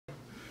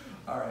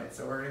All right,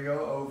 so we're gonna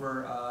go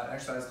over an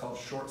exercise called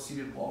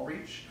short-seated wall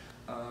reach.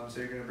 So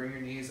you're gonna bring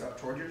your knees up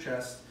toward your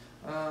chest.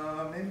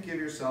 Maybe give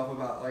yourself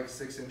about like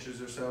 6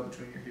 inches or so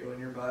between your heel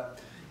and your butt.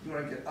 You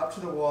wanna get up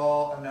to the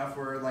wall enough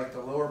where like the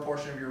lower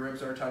portion of your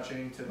ribs are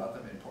touching to about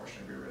the mid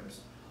portion of your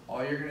ribs.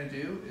 All you're gonna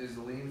do is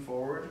lean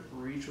forward,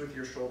 reach with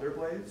your shoulder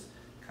blades,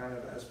 kind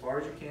of as far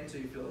as you can so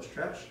you feel a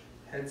stretch.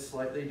 Head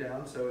slightly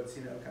down so it's,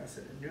 kind of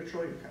sitting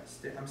neutral. You're kind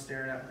of I'm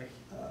staring at my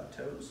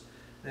toes.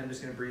 Then I'm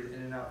just gonna breathe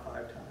in and out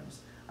 5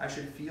 times. I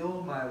should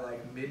feel my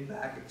like mid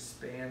back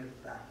expand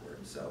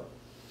backwards. So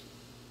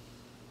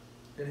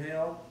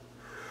inhale,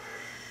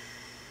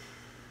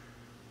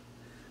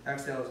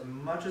 exhale as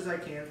much as I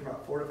can for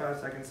about 4 to 5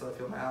 seconds so I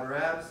feel my outer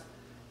abs.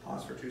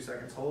 Pause for 2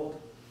 seconds, hold.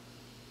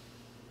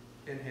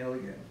 Inhale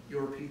again.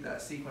 You'll repeat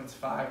that sequence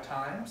 5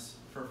 times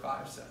for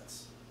 5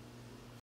 sets.